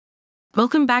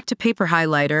Welcome back to Paper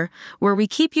Highlighter, where we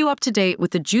keep you up to date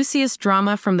with the juiciest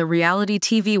drama from the reality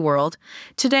TV world.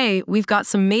 Today, we've got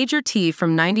some major tea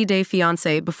from 90 Day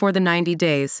Fiancé before the 90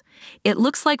 days. It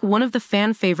looks like one of the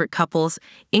fan-favorite couples,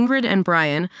 Ingrid and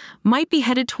Brian, might be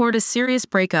headed toward a serious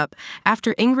breakup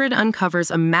after Ingrid uncovers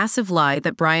a massive lie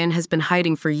that Brian has been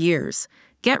hiding for years.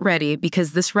 Get ready,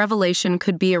 because this revelation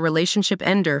could be a relationship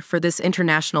ender for this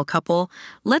international couple.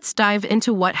 Let's dive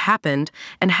into what happened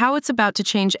and how it's about to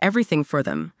change everything for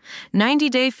them. 90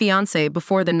 Day Fiancé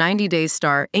before the 90 Days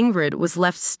star Ingrid was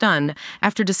left stunned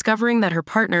after discovering that her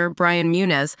partner, Brian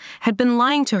Muniz, had been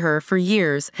lying to her for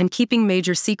years and keeping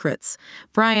major secrets.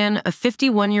 Brian, a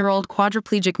 51-year-old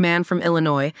quadriplegic man from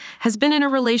Illinois, has been in a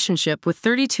relationship with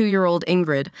 32-year-old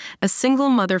Ingrid, a single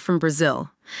mother from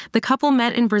Brazil. The couple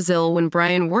met in Brazil when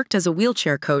Brian worked as a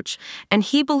wheelchair coach, and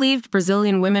he believed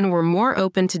Brazilian women were more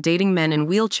open to dating men in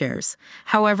wheelchairs.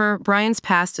 However, Brian's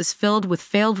past is filled with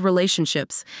failed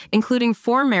relationships, including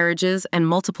 4 marriages and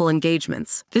multiple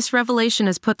engagements. This revelation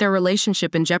has put their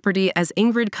relationship in jeopardy as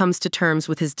Ingrid comes to terms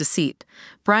with his deceit.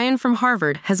 Brian from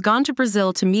Harvard has gone to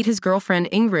Brazil to meet his girlfriend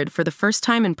Ingrid for the first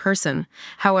time in person.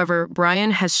 However,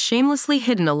 Brian has shamelessly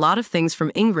hidden a lot of things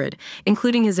from Ingrid,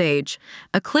 including his age.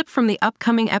 A clip from the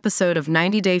upcoming episode of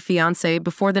 90 Day Fiancé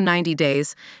before the 90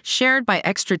 Days, shared by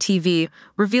Extra TV,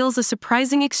 reveals a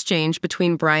surprising exchange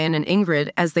between Brian and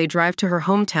Ingrid as they drive to her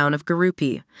hometown of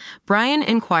Gurupi. Brian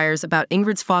inquires about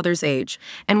Ingrid's father's age,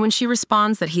 and when she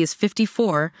responds that he is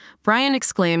 54, Brian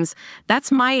exclaims,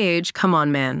 "That's my age, come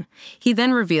on man." He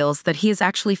then reveals that he is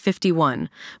actually 51,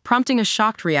 prompting a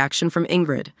shocked reaction from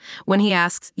Ingrid. When he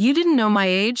asks, "You didn't know my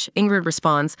age?" Ingrid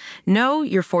responds, "No,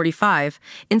 you're 45,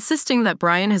 insisting that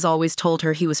Brian has always told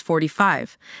her he was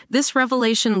 45. This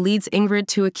revelation leads Ingrid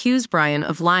to accuse Brian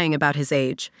of lying about his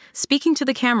age. Speaking to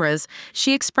the cameras,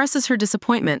 she expresses her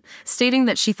disappointment, stating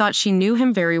that she thought she knew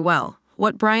him very well.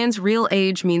 What Brian's real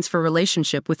age means for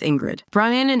relationship with Ingrid.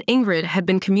 Brian and Ingrid had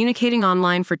been communicating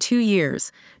online for 2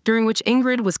 years, during which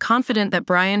Ingrid was confident that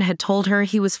Brian had told her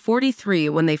he was 43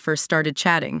 when they first started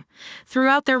chatting.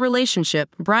 Throughout their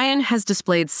relationship, Brian has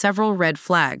displayed several red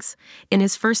flags. In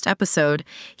his first episode,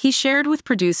 he shared with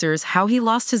producers how he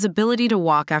lost his ability to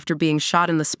walk after being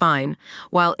shot in the spine.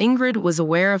 While Ingrid was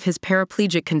aware of his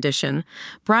paraplegic condition,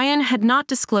 Brian had not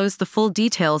disclosed the full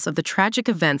details of the tragic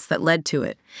events that led to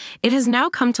it. It has now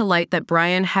come to light that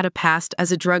Brian had a past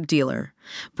as a drug dealer.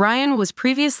 Brian was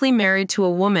previously married to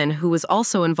a woman who was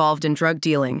also involved in drug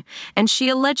dealing, and she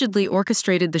allegedly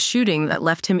orchestrated the shooting that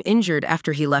left him injured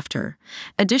after he left her.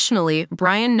 Additionally,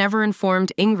 Brian never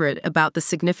informed Ingrid about the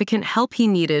significant help he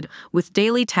needed with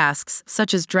daily tasks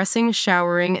such as dressing,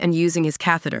 showering, and using his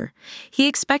catheter. He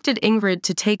expected Ingrid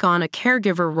to take on a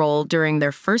caregiver role during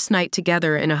their first night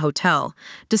together in a hotel.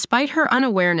 Despite her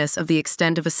unawareness of the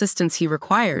extent of assistance he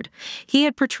required, he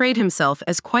had portrayed himself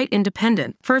as quite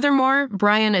independent. Furthermore,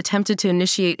 Brian attempted to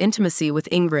initiate intimacy with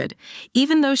Ingrid,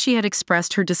 even though she had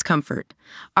expressed her discomfort.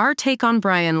 Our take on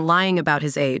Brian lying about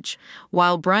his age.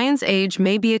 While Brian's age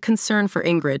may be a concern for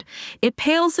Ingrid, it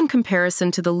pales in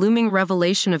comparison to the looming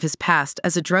revelation of his past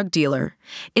as a drug dealer.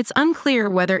 It's unclear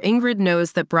whether Ingrid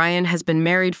knows that Brian has been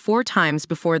married 4 times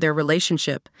before their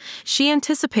relationship. She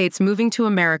anticipates moving to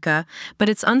America, but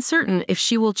it's uncertain if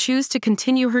she will choose to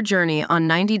continue her journey on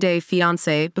 90 Day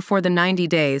Fiancé before the 90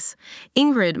 days.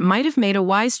 Ingrid might have made a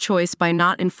wise choice by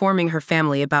not informing her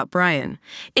family about Brian.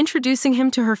 Introducing him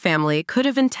to her family could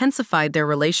have intensified their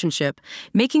relationship,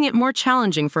 making it more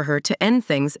challenging for her to end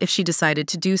things if she decided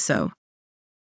to do so.